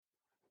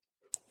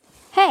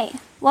Hey,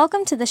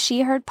 welcome to the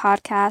She Heard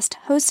podcast,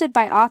 hosted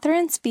by author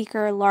and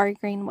speaker Laurie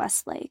Green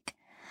Westlake.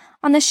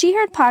 On the She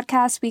Heard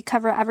podcast, we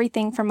cover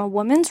everything from a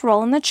woman's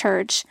role in the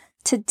church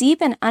to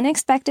deep and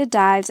unexpected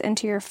dives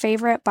into your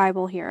favorite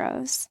Bible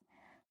heroes.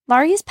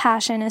 Laurie's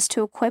passion is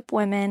to equip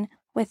women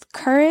with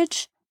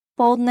courage,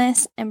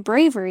 boldness, and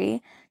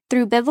bravery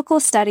through biblical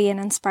study and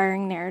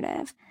inspiring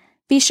narrative.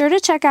 Be sure to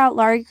check out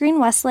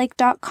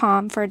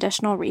lauriegreenwestlake.com for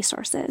additional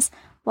resources.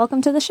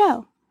 Welcome to the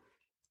show.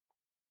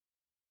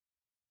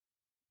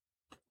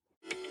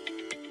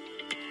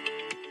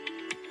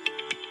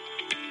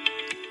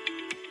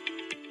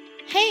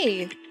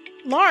 Hey,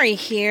 Laurie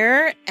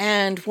here,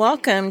 and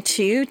welcome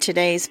to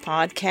today's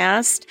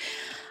podcast.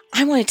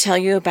 I want to tell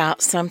you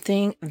about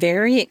something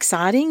very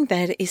exciting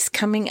that is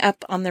coming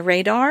up on the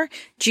radar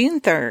June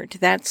 3rd.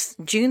 That's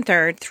June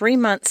 3rd, 3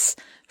 months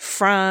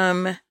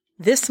from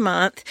this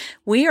month.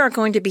 We are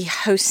going to be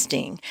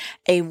hosting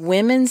a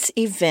women's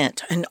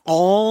event, an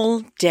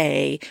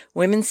all-day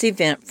women's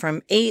event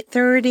from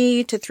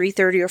 8:30 to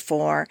 3:30 or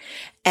 4.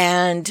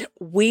 And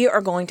we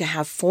are going to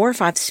have 4 or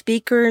 5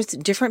 speakers,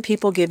 different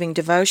people giving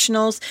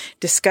devotionals,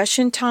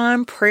 discussion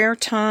time, prayer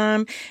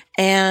time,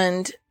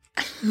 and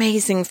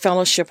amazing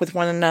fellowship with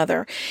one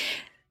another.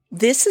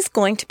 This is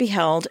going to be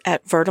held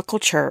at Vertical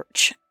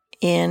Church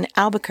in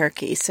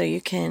Albuquerque. So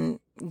you can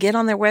get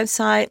on their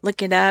website,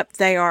 look it up.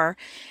 They are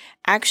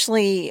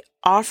actually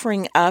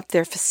offering up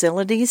their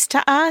facilities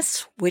to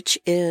us, which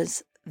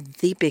is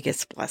the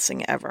biggest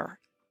blessing ever.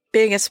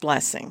 Biggest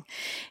blessing.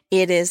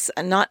 It is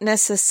not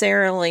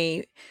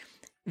necessarily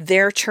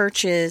their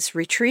church's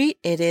retreat.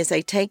 It is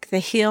a Take the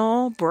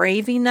Hill,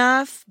 Brave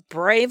Enough,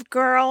 Brave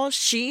Girl,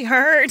 She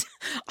Heard,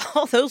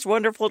 all those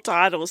wonderful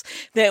titles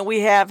that we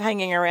have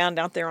hanging around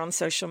out there on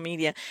social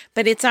media.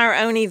 But it's our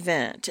own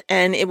event,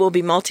 and it will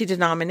be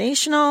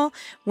multi-denominational,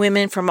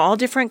 women from all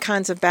different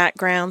kinds of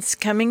backgrounds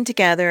coming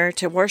together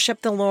to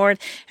worship the Lord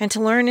and to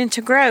learn and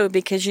to grow,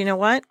 because you know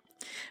what?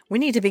 We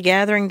need to be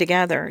gathering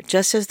together,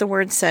 just as the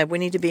word said. We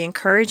need to be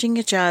encouraging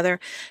each other,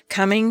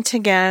 coming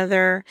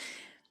together,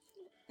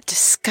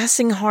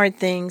 discussing hard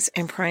things,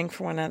 and praying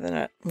for one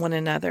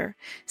another.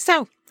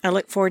 So I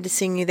look forward to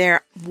seeing you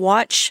there.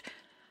 Watch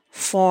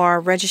for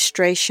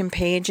registration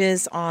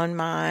pages on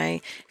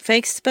my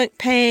Facebook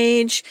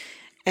page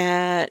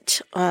at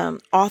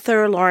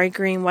author Laurie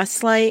Green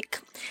Westlake.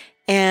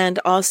 And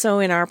also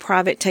in our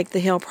private Take the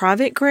Hill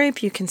private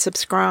group, you can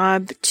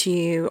subscribe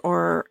to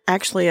or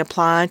actually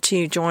apply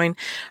to join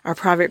our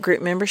private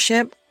group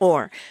membership,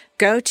 or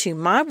go to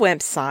my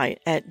website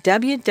at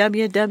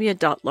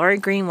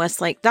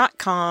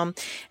www.lauriegreenwestlake.com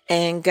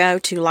and go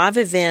to live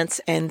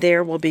events, and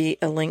there will be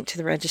a link to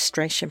the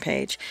registration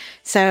page.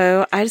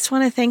 So I just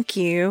want to thank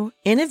you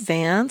in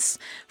advance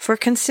for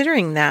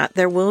considering that.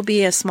 There will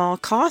be a small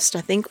cost.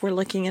 I think we're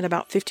looking at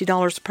about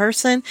 $50 a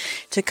person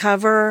to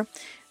cover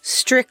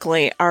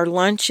strictly our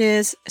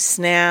lunches,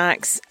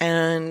 snacks,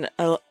 and,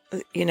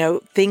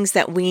 things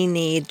that we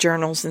need,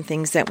 journals and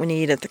things that we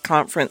need at the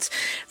conference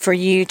for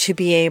you to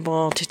be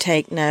able to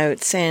take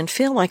notes and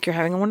feel like you're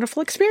having a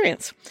wonderful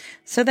experience.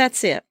 So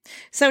that's it.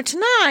 So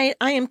tonight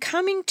I am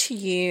coming to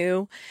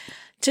you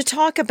to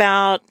talk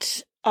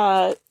about,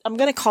 I'm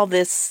going to call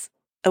this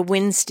a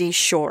Wednesday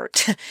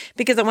short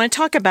because I want to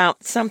talk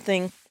about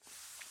something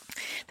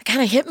that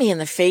kind of hit me in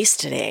the face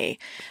today.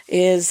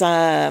 Is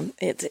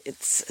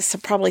it's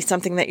probably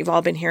something that you've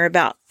all been hearing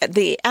about.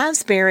 The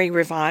Asbury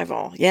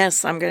Revival.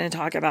 Yes, I'm going to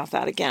talk about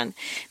that again.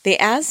 The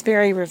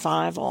Asbury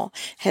Revival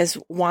has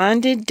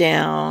winded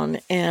down,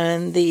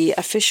 and the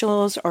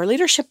officials or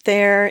leadership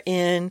there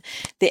in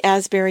the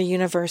Asbury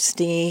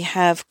University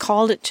have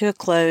called it to a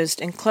close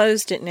and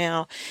closed it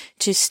now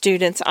to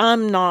students.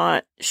 I'm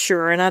not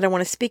sure, and I don't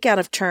want to speak out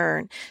of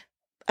turn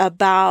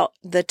about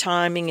the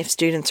timing if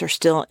students are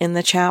still in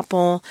the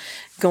chapel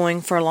going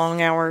for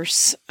long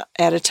hours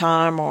at a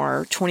time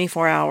or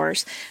 24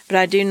 hours. But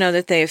I do know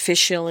that they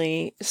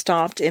officially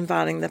stopped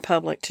inviting the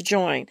public to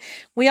join.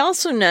 We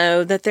also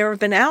know that there have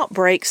been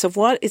outbreaks of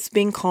what is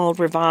being called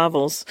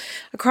revivals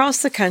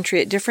across the country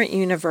at different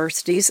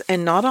universities,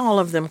 and not all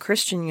of them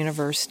Christian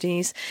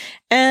universities,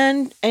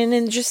 and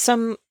in just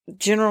some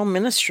general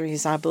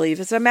ministries, I believe.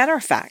 As a matter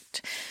of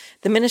fact,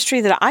 the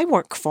ministry that I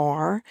work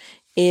for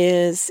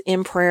is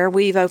in prayer.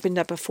 We've opened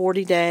up a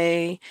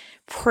 40-day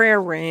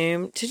prayer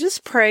room to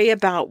just pray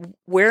about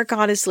where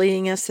God is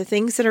leading us, the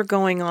things that are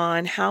going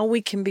on, how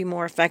we can be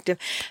more effective,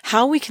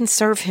 how we can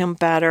serve Him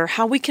better,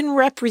 how we can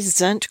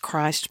represent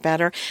Christ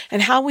better,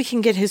 and how we can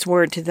get His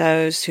word to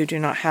those who do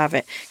not have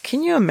it.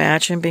 Can you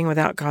imagine being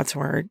without God's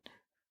word?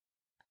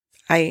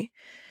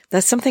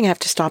 That's something I have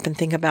to stop and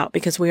think about,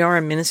 because we are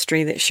a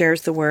ministry that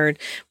shares the word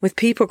with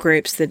people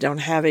groups that don't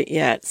have it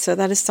yet. So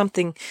that is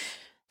something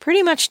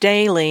pretty much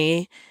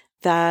daily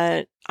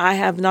that I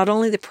have not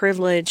only the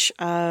privilege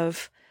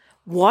of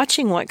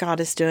watching what God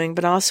is doing,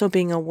 but also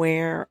being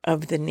aware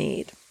of the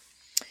need.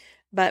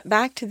 But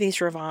back to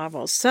these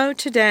revivals. So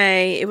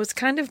today, it was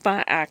kind of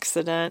by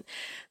accident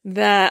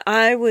that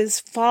I was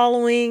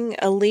following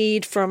a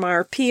lead from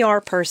our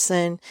PR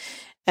person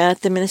at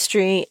the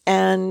ministry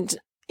and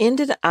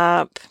ended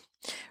up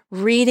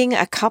reading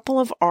a couple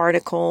of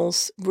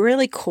articles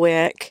really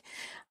quick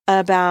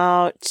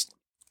about,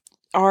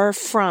 or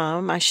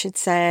from, I should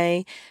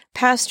say,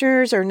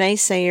 pastors or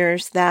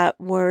naysayers that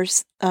were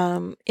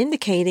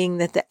indicating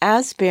that the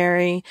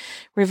Asbury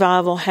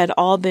revival had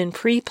all been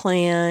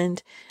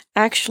pre-planned,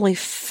 actually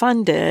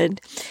funded,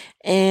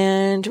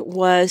 and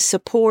was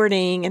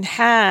supporting and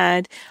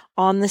had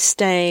on the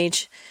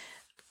stage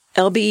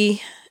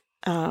LB,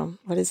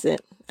 what is it?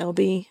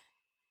 LB,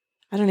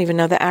 I don't even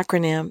know the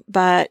acronym,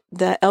 but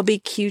the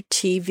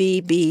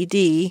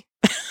LBQTVBD,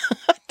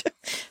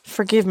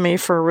 forgive me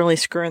for really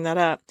screwing that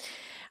up,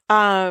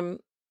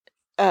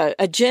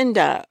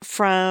 agenda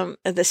from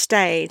the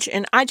stage.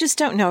 And I just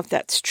don't know if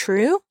that's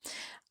true.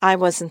 I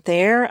wasn't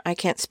there. I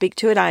can't speak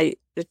to it. I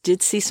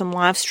did see some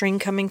live stream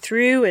coming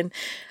through and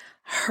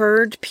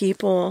heard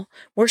people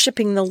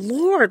worshiping the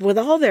Lord with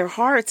all their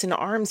hearts and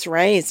arms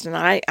raised. And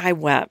I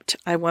wept.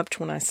 I wept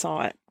when I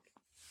saw it.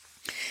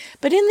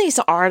 But in these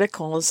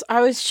articles,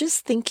 I was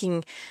just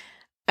thinking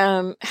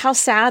how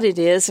sad it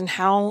is and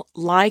how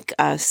like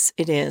us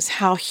it is,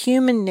 how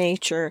human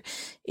nature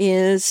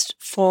is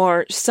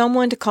for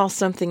someone to call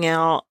something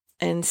out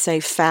and say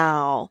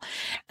foul.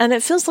 And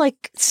it feels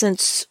like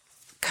since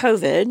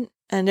COVID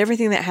and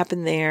everything that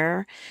happened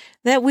there,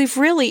 that we've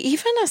really,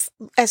 even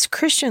as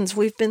Christians,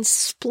 we've been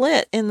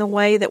split in the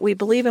way that we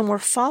believe, and we're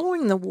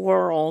following the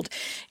world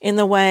in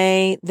the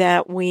way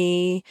that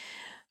we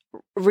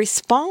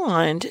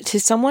respond to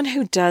someone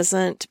who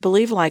doesn't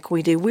believe like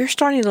we do. We're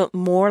starting to look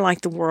more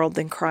like the world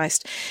than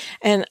Christ.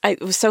 And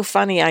it was so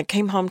funny. I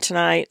came home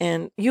tonight,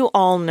 and you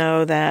all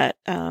know that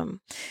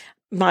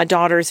my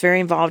daughter is very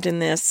involved in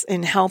this,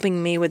 in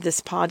helping me with this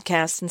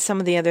podcast and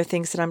some of the other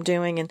things that I'm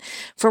doing. And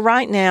for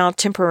right now,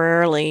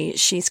 temporarily,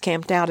 she's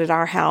camped out at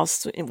our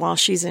house while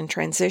she's in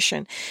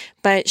transition.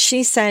 But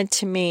she said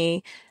to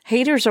me,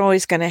 haters are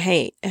always going to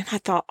hate. And I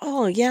thought,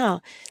 oh, yeah,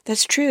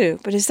 that's true.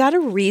 But is that a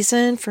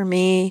reason for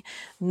me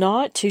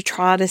not to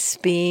try to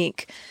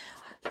speak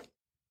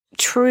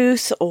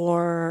truth,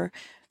 or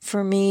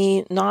for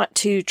me not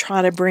to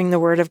try to bring the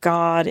word of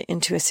God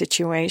into a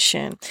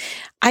situation?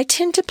 I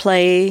tend to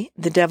play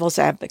the devil's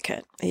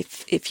advocate.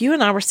 If you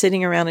and I were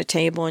sitting around a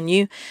table and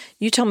you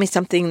told me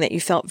something that you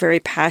felt very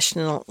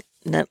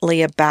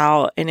passionately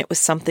about, and it was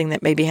something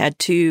that maybe had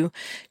two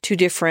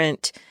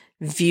different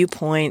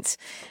viewpoints,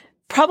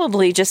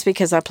 probably just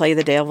because I play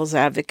the devil's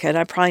advocate,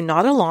 I'd probably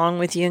nod along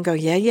with you and go,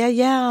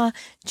 yeah,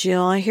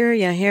 Jill, I hear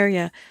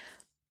you.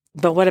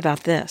 But what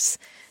about this?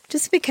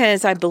 Just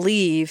because I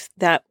believe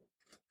that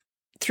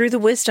through the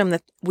wisdom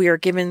that we are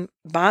given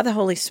by the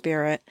Holy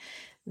Spirit,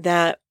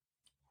 that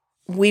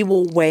we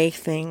will weigh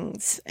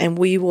things and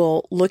we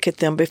will look at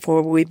them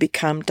before we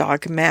become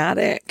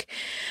dogmatic,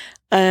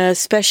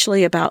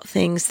 especially about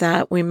things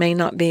that we may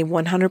not be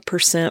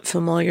 100%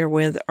 familiar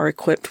with or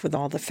equipped with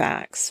all the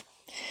facts.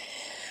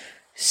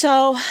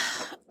 So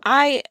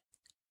I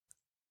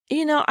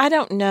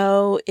don't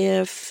know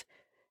if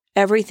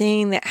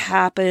everything that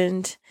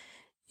happened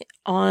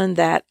on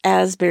that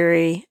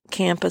Asbury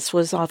campus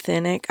was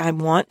authentic. I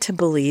want to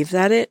believe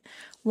that it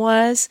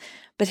was,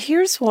 but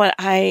here's where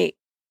I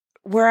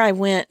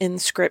went in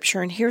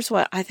Scripture, and here's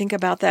what I think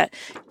about that.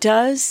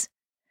 Does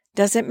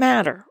it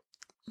matter?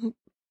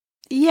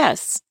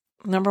 Yes.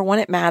 Number one,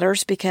 it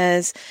matters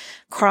because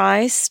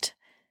Christ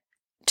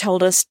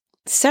told us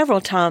several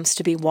times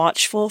to be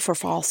watchful for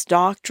false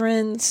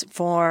doctrines,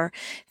 for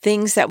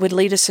things that would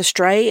lead us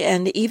astray,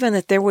 and even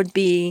that there would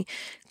be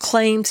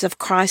claims of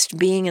Christ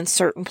being in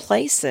certain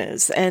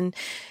places. And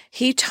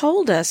he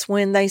told us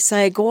when they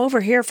say, go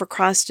over here for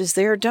Christ is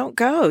there, don't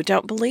go,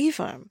 don't believe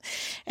him.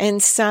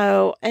 And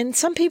so, and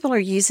some people are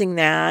using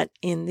that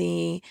in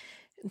the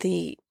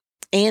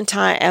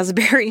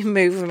anti-Asbury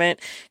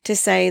movement to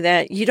say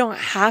that you don't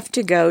have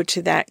to go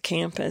to that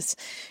campus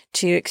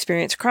to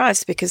experience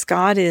Christ because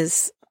God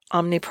is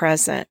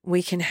omnipresent.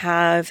 We can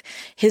have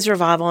his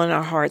revival in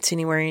our hearts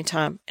anywhere,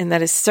 anytime. And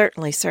that is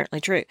certainly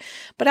true.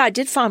 But I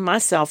did find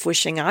myself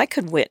wishing I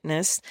could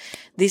witness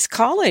these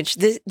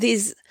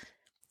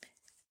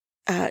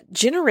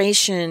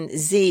Generation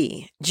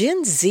Z,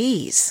 Gen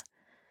Zs,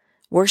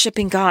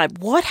 worshiping God.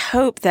 What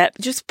hope that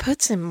just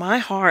puts in my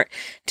heart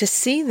to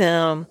see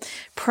them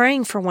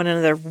praying for one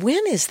another.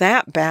 When is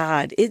that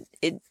bad?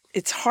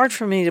 It's hard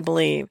for me to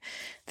believe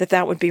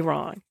that would be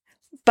wrong.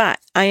 But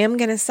I am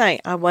going to say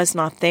I was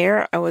not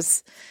there.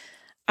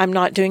 I'm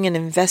not doing an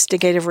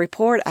investigative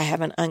report. I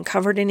haven't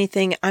uncovered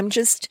anything. I'm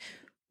just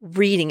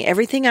reading.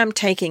 Everything I'm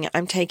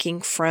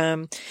taking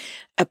from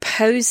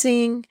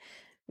opposing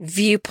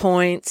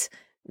viewpoints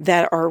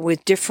that are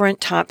with different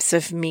types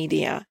of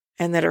media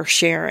and that are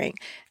sharing.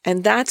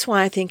 And that's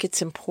why I think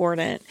it's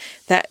important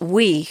that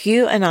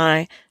you and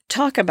I,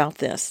 talk about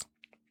this.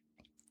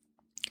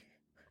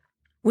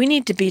 We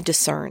need to be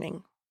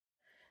discerning.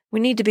 We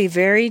need to be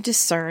very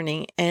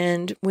discerning,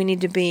 and we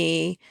need to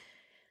be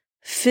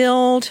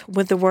filled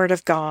with the Word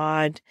of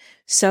God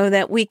so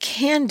that we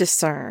can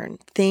discern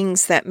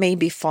things that may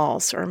be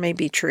false or may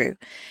be true.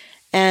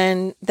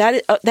 And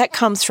that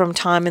comes from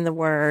time in the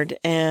Word,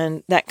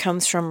 and that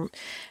comes from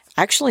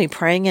actually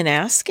praying and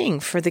asking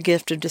for the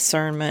gift of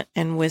discernment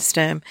and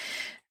wisdom.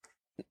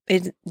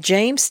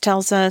 James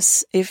tells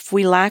us if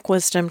we lack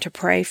wisdom to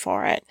pray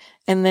for it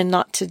and then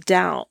not to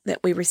doubt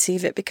that we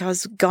receive it,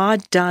 because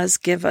God does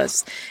give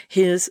us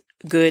his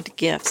good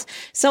gifts.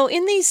 So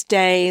in these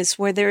days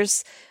where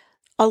there's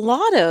a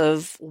lot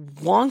of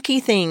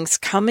wonky things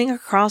coming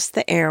across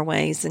the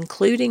airways,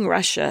 including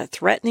Russia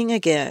threatening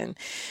again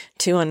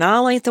to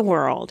annihilate the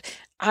world,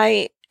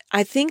 I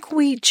think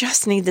we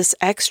just need this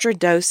extra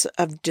dose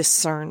of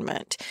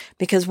discernment,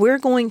 because we're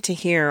going to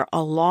hear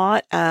a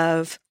lot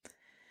of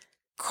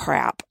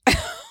crap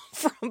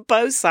from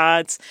both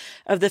sides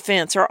of the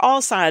fence, or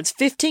all sides,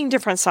 15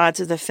 different sides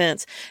of the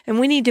fence. And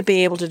we need to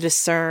be able to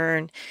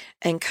discern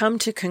and come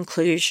to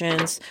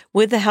conclusions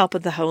with the help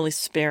of the Holy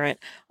Spirit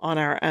on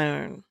our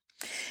own.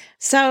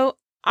 So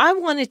I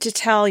wanted to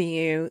tell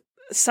you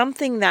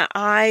something that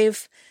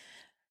I've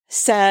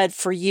said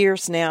for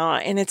years now,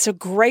 and it's a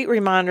great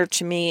reminder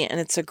to me, and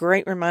it's a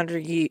great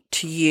reminder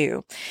to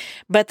you.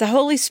 But the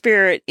Holy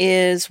Spirit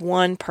is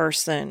one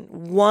person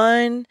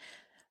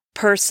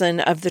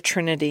of the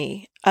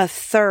Trinity, a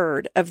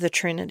third of the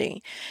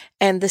Trinity,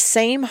 and the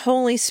same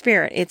Holy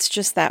Spirit. It's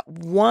just that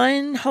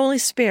one Holy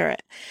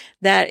Spirit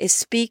that is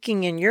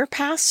speaking in your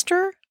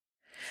pastor,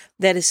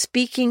 that is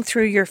speaking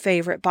through your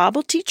favorite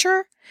Bible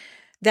teacher,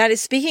 that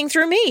is speaking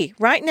through me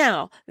right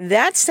now.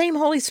 That same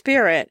Holy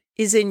Spirit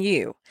is in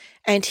you,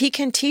 and he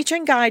can teach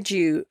and guide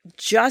you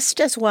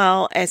just as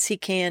well as he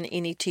can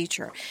any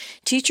teacher.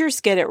 Teachers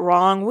get it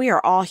wrong. We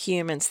are all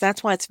humans.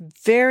 That's why it's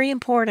very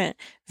important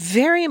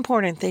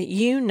that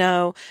you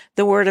know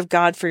the Word of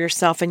God for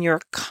yourself, and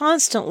you're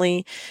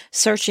constantly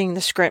searching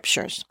the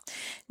Scriptures.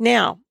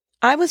 Now,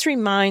 I was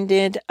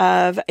reminded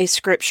of a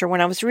scripture when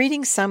I was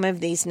reading some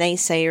of these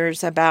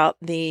naysayers about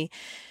the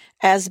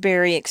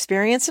Asbury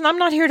experience, and I'm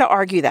not here to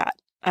argue that.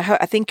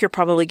 I think you're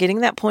probably getting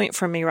that point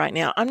from me right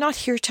now. I'm not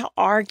here to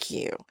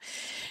argue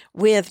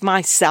with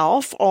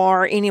myself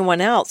or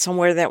anyone else on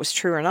whether that was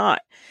true or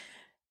not,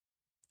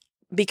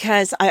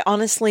 because I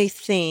honestly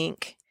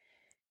think,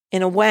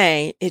 in a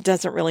way, it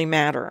doesn't really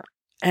matter.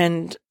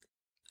 And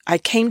I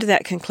came to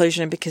that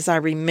conclusion because I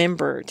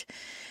remembered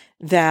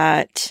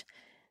that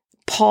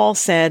Paul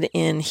said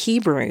in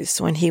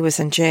Hebrews when he was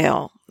in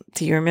jail.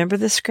 Do you remember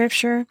the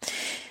scripture?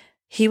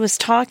 He was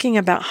talking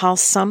about how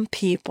some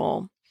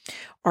people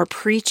are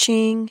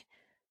preaching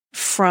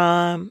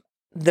from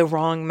the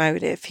wrong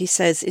motive. He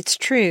says it's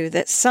true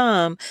that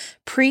some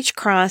preach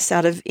Christ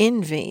out of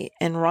envy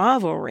and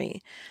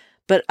rivalry,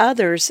 but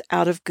others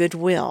out of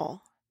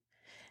goodwill.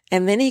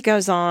 And then he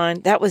goes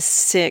on, that was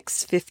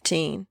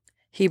 6:15,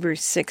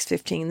 Hebrews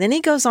 6:15. Then he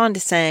goes on to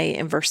say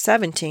in verse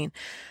 17,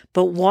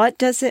 but what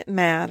does it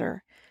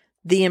matter?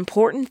 The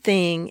important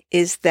thing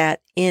is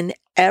that in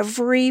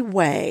every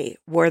way,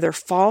 whether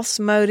false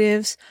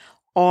motives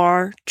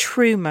or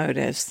true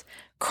motives,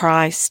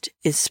 Christ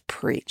is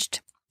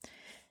preached.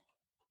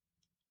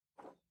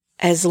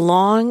 As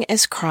long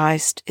as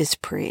Christ is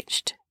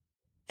preached,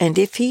 and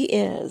if he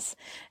is,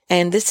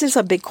 and this is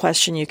a big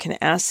question you can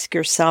ask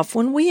yourself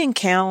when we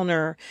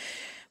encounter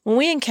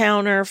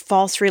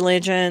false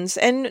religions,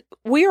 and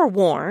we are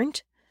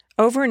warned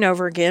over and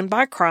over again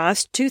by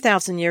Christ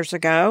 2,000 years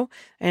ago.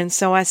 And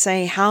so I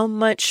say, how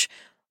much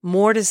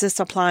more does this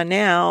apply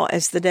now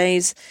as the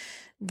days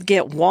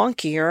get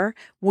wonkier?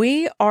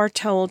 We are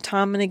told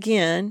time and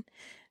again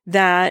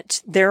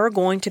that there are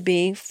going to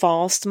be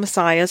false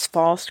messiahs,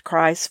 false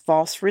Christs,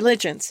 false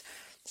religions.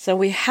 So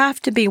we have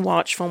to be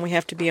watchful and we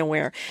have to be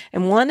aware.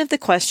 And one of the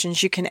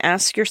questions you can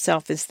ask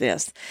yourself is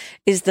this: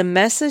 is the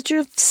message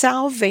of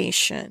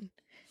salvation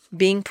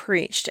being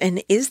preached?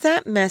 And is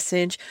that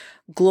message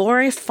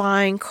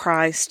glorifying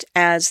Christ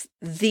as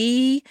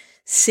the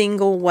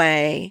single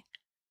way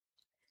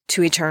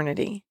to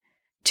eternity,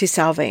 to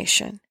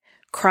salvation?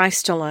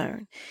 Christ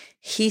alone.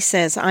 He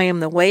says, I am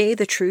the way,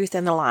 the truth,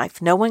 and the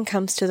life. No one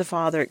comes to the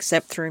Father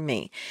except through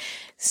me.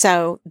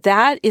 So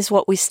that is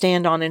what we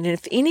stand on. And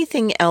if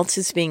anything else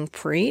is being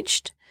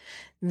preached,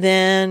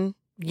 then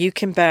you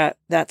can bet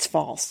that's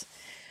false.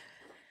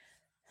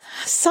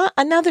 So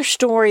another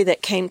story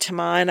that came to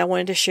mind I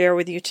wanted to share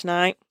with you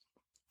today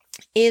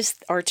is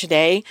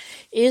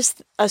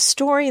a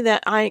story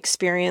that I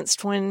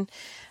experienced when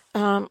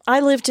I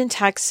lived in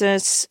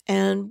Texas,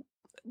 and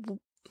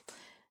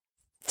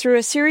through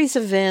a series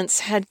of events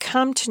had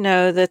come to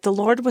know that the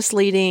Lord was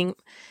leading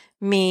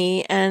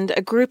me and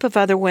a group of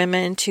other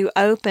women to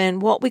open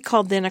what we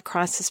called then a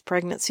crisis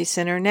pregnancy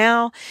center.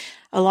 Now,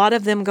 a lot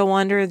of them go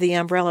under the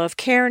umbrella of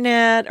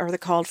CareNet, or they're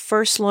called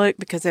First Look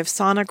because they have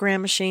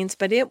sonogram machines,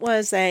 but it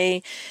was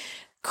a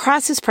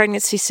crisis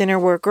pregnancy center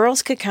where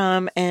girls could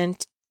come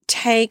and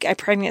take a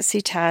pregnancy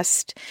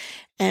test.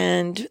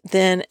 And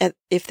then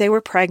if they were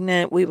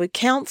pregnant, we would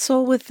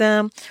counsel with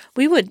them.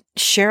 We would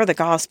share the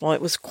gospel.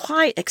 It was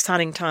quite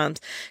exciting times,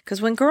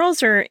 because when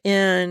girls are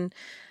in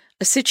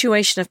a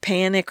situation of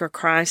panic or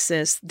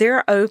crisis,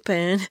 they're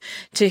open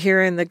to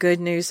hearing the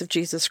good news of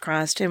Jesus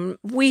Christ. And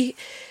we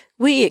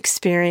we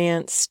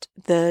experienced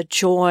the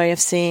joy of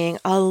seeing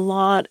a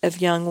lot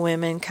of young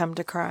women come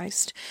to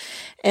Christ.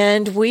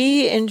 And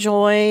we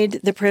enjoyed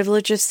the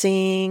privilege of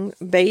seeing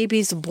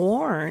babies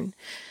born,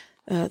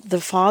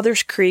 the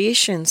Father's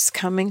creations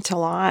coming to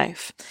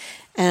life.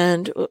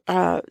 And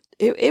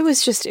it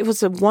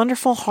was a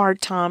wonderful,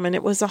 hard time. And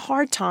it was a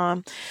hard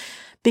time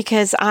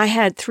because I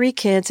had 3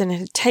 kids and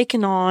had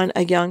taken on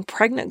a young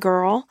pregnant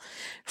girl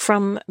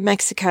from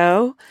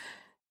Mexico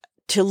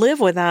to live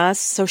with us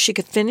so she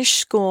could finish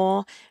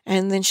school,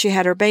 and then she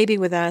had her baby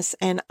with us,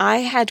 and I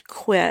had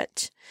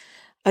quit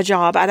a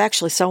job. I'd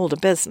actually sold a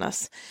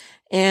business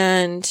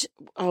and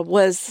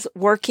was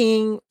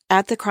working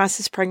at the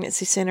Crisis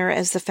Pregnancy Center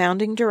as the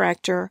founding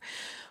director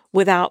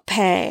without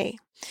pay.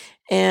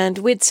 And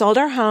we'd sold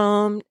our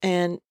home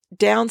and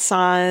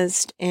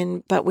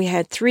downsized, but we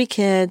had 3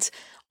 kids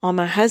on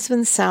my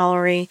husband's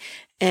salary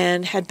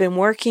and had been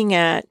working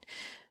at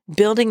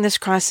building this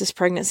crisis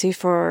pregnancy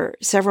for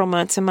several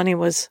months, and money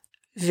was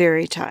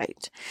very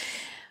tight.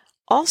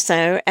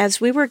 Also, as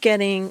we were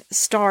getting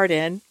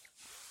started,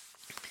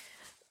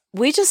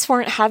 we just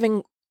weren't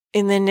having,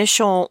 in the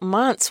initial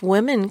months,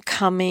 women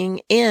coming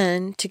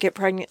in to get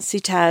pregnancy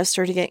tests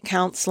or to get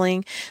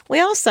counseling. We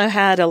also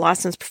had a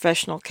licensed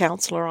professional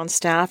counselor on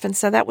staff, and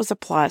so that was a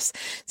plus.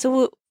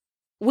 So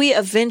we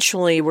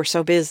eventually were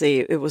so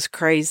busy, it was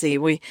crazy.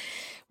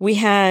 We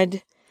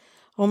had,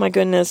 oh my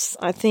goodness,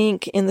 I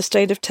think in the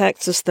state of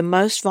Texas, the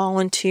most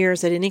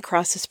volunteers at any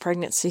crisis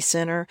pregnancy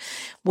center,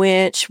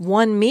 which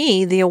won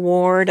me the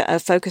award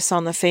of Focus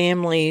on the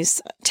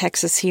Family's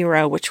Texas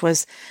Hero, which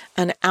was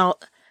an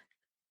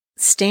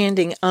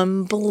outstanding,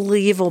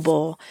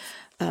 unbelievable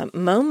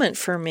moment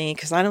for me,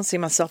 because I don't see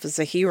myself as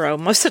a hero.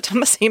 Most of the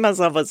time I see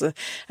myself as a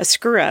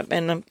screw-up,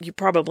 and you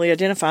probably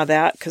identify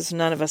that because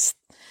none of us,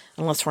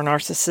 unless we're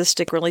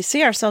narcissistic, really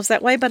see ourselves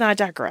that way, but I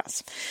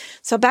digress.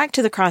 So back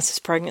to the Crisis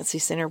Pregnancy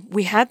Center.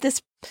 We had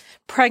this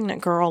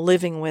pregnant girl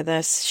living with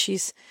us.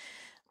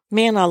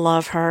 Man, I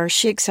love her.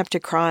 She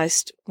accepted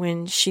Christ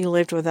when she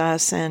lived with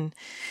us, and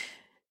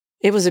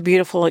it was a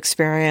beautiful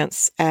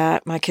experience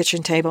at my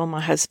kitchen table.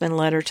 My husband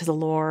led her to the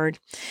Lord.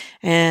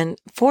 And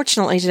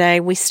fortunately today,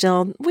 we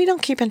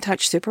don't keep in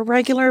touch super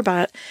regular,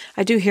 but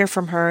I do hear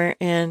from her,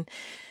 and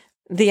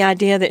the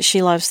idea that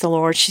she loves the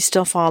Lord, she's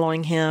still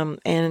following him,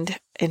 and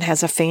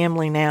has a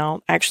family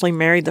now, actually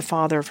married the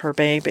father of her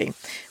baby,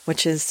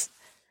 which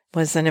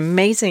was an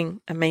amazing,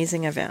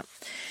 amazing event.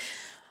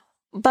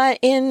 But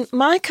in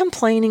my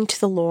complaining to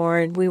the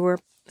Lord,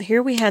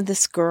 we had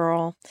this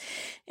girl,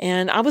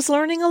 and I was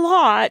learning a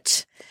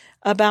lot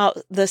about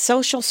the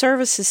social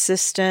services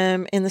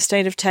system in the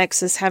state of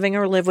Texas, having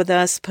her live with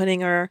us,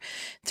 putting her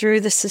through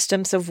the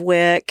systems of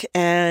WIC,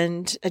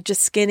 and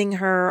just getting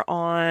her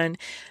on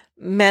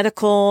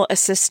medical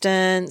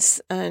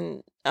assistance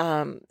and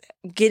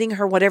getting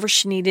her whatever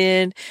she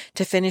needed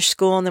to finish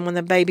school. And then when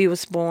the baby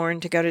was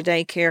born, to go to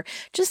daycare.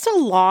 Just a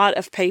lot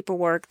of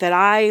paperwork that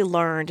I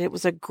learned. It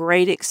was a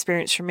great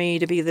experience for me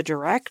to be the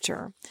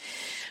director.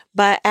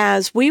 But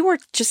as we were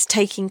just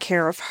taking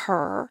care of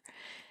her,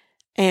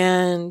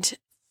 and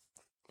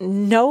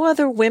no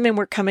other women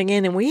were coming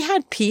in, and we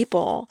had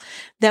people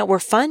that were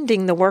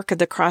funding the work of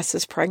the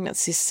Crisis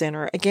Pregnancy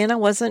Center. Again, I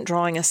wasn't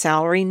drawing a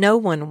salary. No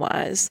one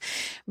was.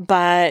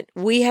 But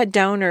we had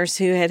donors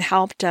who had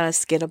helped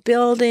us get a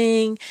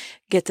building,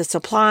 get the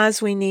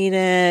supplies we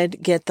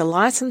needed, get the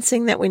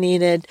licensing that we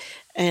needed,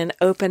 and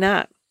open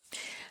up.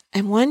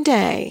 And one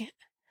day,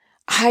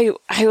 I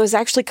was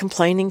actually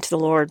complaining to the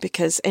Lord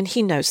and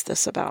he knows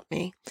this about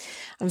me.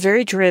 I'm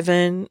very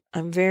driven.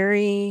 I'm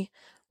very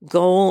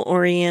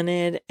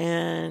goal-oriented,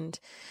 and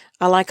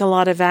I like a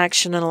lot of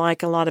action, and I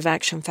like a lot of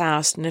action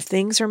fast. And if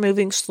things are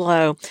moving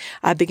slow,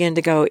 I begin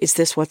to go, is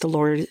this what the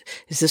Lord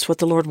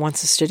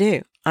wants us to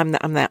do? I'm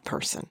that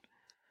person.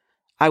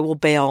 I will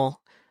bail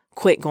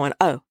quick going,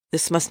 oh,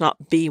 this must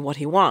not be what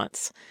he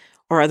wants,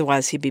 or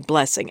otherwise he'd be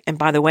blessing. And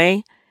by the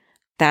way,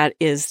 that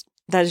is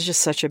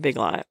just such a big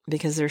lie,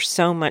 because there's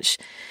so much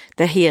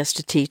that he has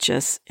to teach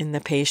us in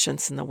the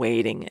patience and the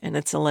waiting. And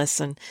it's a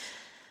lesson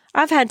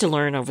I've had to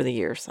learn over the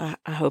years.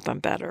 I hope I'm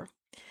better.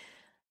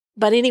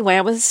 But anyway,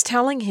 I was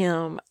telling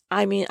him,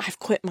 I've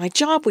quit my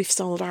job. We've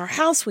sold our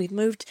house. We've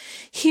moved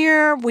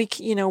here.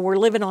 We're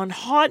living on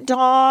hot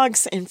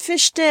dogs and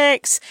fish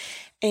sticks.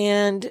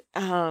 And,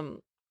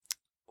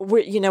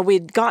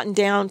 we'd gotten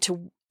down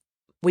to,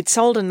 we'd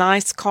sold a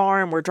nice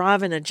car, and we're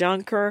driving a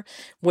junker,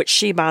 which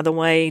she, by the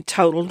way,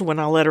 totaled when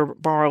I let her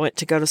borrow it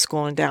to go to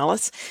school in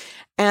Dallas.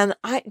 And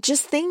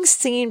things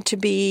seemed to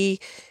be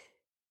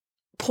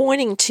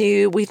pointing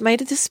to, we've made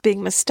this big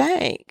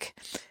mistake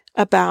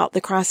about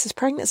the Crisis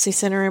Pregnancy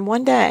Center. And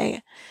one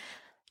day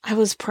I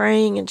was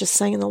praying and just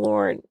saying to the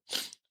Lord,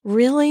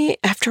 really,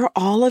 after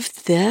all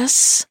of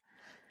this,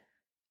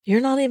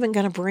 you're not even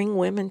going to bring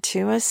women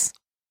to us?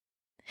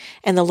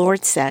 And the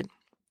Lord said,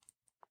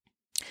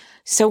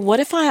 so what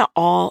if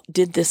I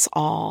did this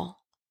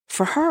all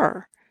for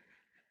her?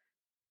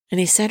 And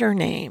he said her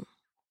name,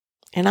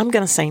 and I'm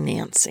going to say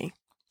Nancy.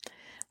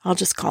 I'll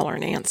just call her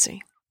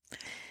Nancy.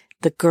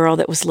 the girl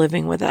that was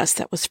living with us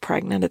that was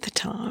pregnant at the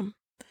time.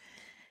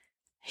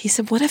 He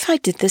said, what if I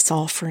did this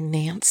all for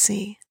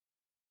Nancy?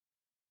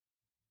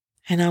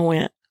 And I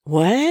went,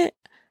 what?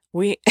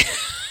 We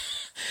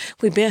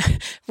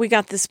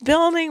got this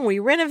building, we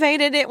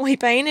renovated it, we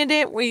painted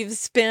it, we've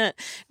spent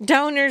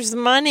donors'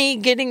 money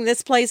getting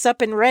this place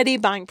up and ready,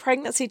 buying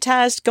pregnancy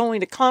tests, going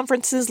to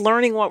conferences,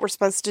 learning what we're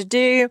supposed to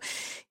do,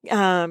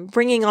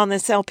 bringing on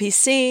this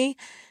LPC.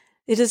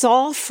 It is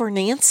all for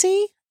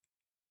Nancy?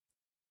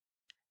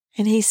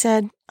 And he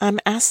said, I'm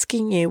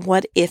asking you,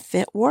 what if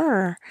it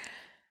were?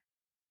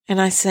 And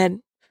I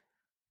said,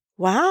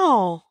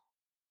 wow,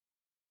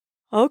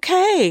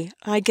 okay,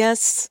 I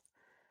guess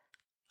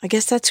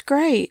that's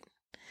great.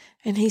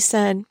 And he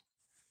said,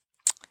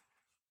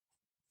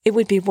 it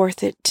would be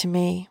worth it to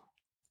me.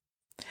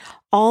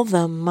 All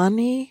the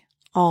money,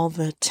 all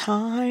the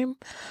time,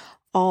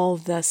 all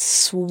the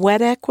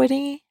sweat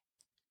equity,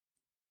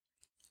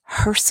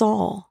 her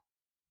soul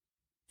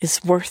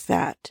is worth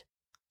that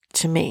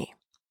to me.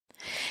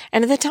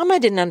 And at the time I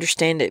didn't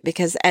understand it,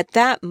 because at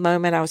that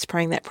moment I was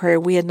praying that prayer.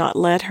 We had not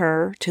led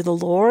her to the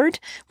Lord.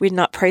 We had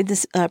not prayed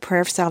this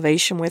prayer of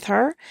salvation with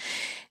her.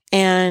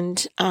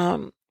 And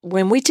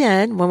when we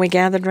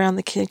gathered around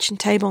the kitchen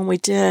table and we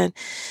did,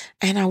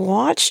 and I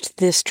watched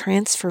this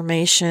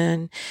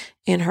transformation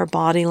in her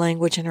body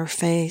language and her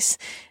face.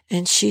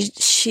 And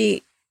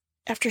she,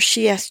 after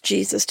she asked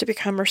Jesus to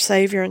become her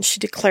Savior and she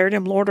declared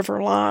him Lord of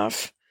her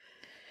life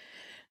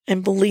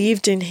and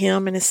believed in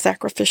him and his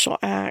sacrificial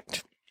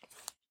act,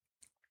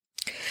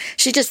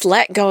 she just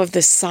let go of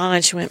this sigh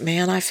and she went,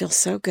 man, I feel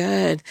so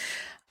good.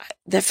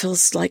 That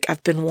feels like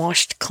I've been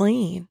washed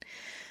clean.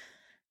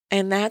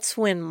 And that's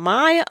when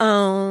my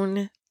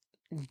own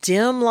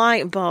dim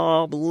light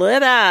bulb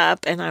lit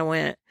up and I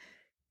went,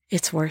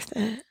 it's worth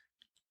it.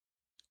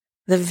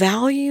 The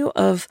value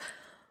of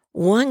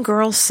one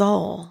girl's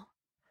soul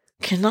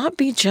cannot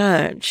be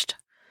judged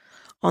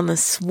on the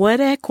sweat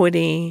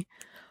equity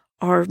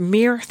or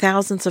mere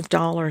thousands of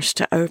dollars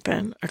to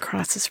open a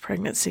crisis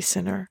pregnancy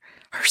center.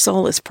 Her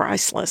soul is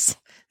priceless.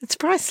 It's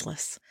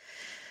priceless.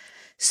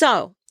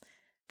 So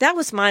that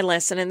was my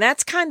lesson. And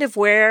that's kind of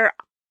where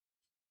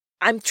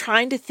I'm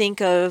trying to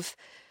think of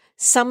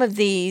some of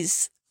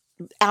these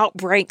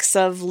outbreaks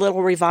of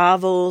little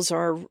revivals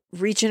or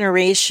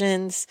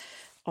regenerations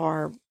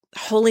or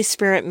Holy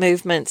Spirit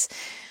movements.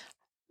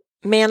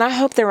 Man, I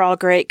hope they're all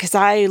great, because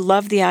I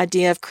love the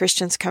idea of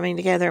Christians coming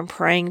together and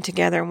praying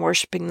together and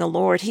worshiping the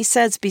Lord. He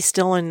says, be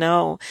still and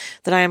know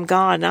that I am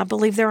God. And I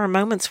believe there are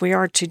moments we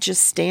are to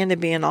just stand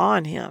and be in awe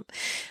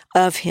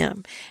of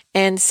him.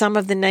 And some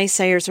of the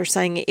naysayers are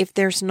saying, if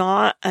there's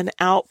not an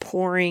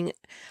outpouring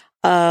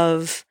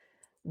of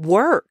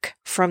work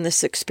from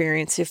this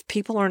experience, if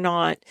people are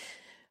not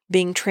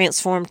being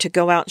transformed to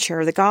go out and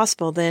share the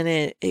gospel, then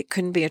it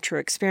couldn't be a true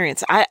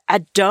experience.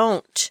 I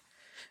don't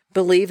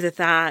believe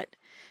that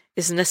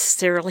is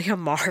necessarily a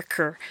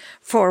marker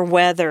for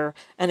whether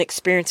an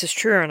experience is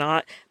true or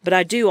not. But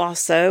I do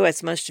also,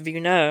 as most of you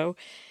know,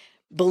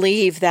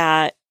 believe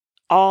that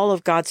all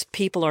of God's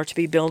people are to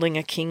be building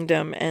a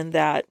kingdom, and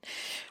that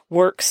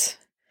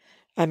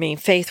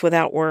faith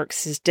without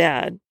works is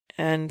dead.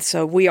 And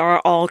so we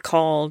are all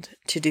called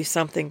to do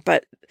something,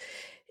 but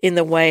in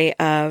the way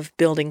of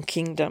building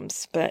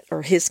kingdoms,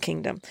 or his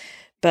kingdom.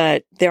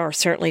 But there are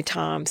certainly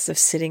times of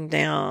sitting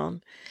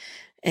down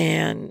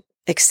and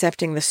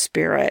accepting the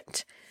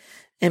Spirit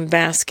and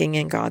basking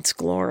in God's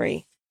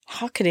glory.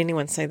 How could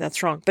anyone say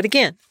that's wrong? But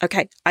again,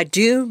 okay, I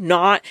do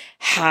not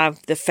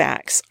have the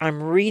facts.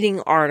 I'm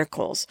reading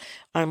articles.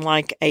 I'm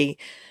like a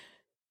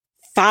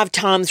 5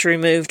 times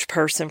removed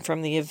person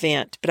from the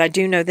event. But I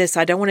do know this: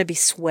 I don't want to be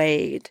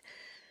swayed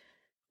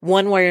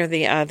one way or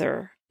the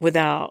other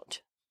without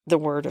the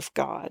Word of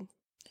God.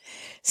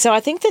 So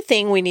I think the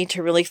thing we need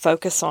to really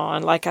focus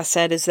on, like I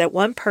said, is that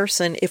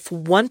if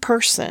one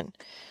person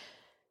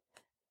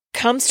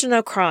comes to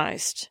know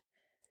Christ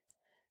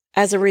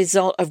as a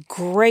result of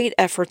great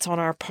efforts on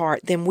our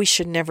part, then we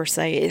should never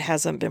say it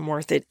hasn't been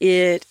worth it.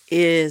 It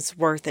is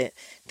worth it.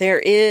 There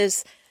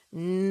is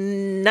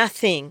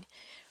nothing,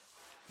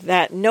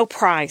 no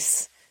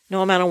price,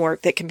 no amount of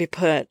work that can be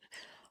put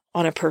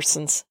on a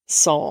person's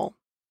soul.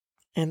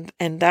 And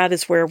that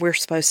is where we're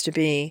supposed to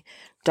be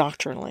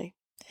doctrinally.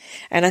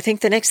 And I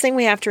think the next thing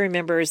we have to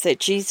remember is that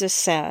Jesus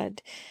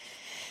said,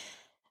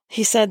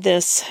 he said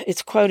this,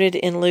 it's quoted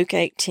in Luke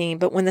 18,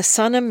 but when the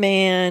Son of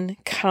Man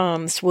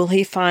comes, will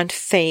he find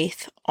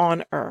faith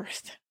on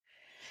earth?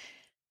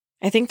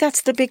 I think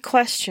that's the big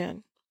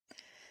question.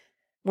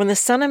 When the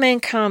Son of Man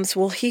comes,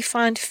 will he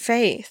find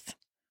faith?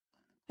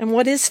 And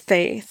what is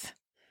faith?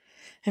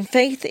 And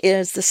faith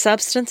is the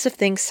substance of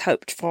things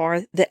hoped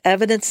for, the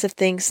evidence of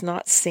things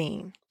not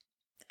seen.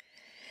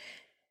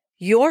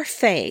 Your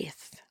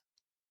faith,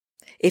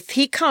 if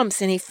he comes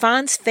and he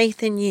finds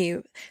faith in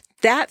you,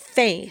 that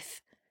faith,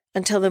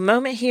 until the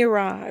moment he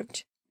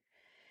arrived,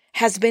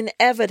 has been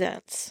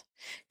evidence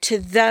to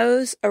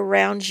those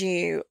around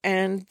you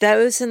and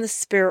those in the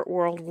spirit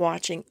world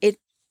watching.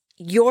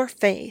 Your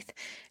faith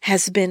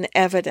has been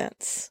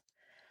evidence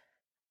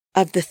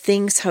of the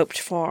things hoped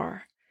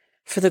for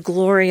the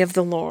glory of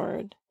the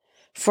Lord,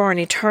 for an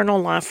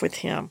eternal life with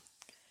Him.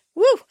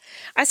 Woo!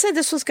 I said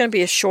this was going to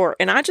be a short,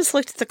 and I just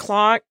looked at the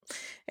clock,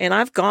 and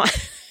I've gone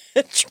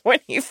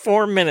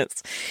 24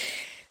 minutes.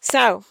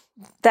 So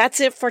that's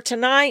it for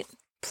tonight.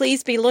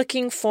 Please be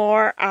looking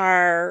for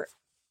our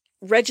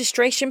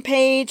registration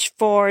page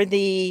for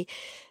the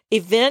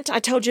event I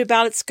told you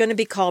about. It's going to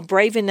be called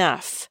Brave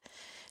Enough.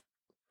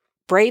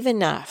 Brave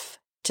enough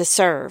to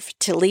serve,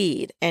 to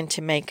lead, and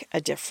to make a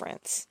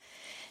difference.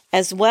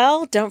 As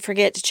well, don't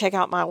forget to check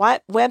out my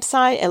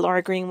website at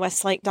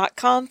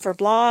lauragreenwestlake.com for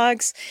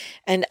blogs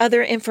and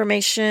other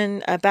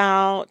information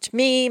about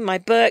me, my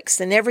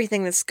books, and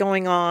everything that's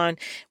going on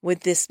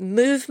with this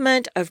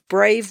movement of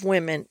brave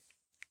women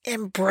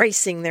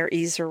embracing their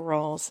Easter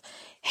roles.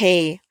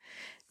 Hey,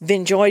 I've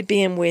enjoyed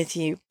being with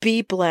you.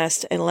 Be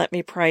blessed, and let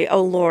me pray.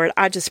 Oh Lord,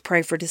 I just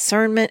pray for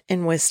discernment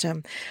and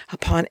wisdom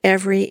upon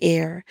every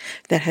ear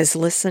that has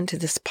listened to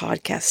this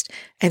podcast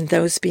and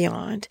those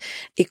beyond.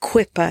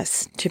 Equip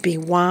us to be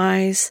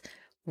wise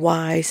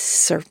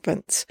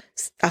servants,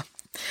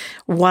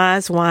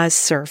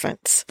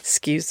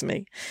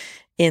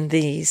 in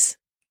these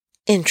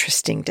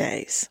interesting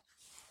days.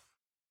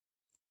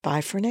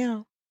 Bye for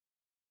now.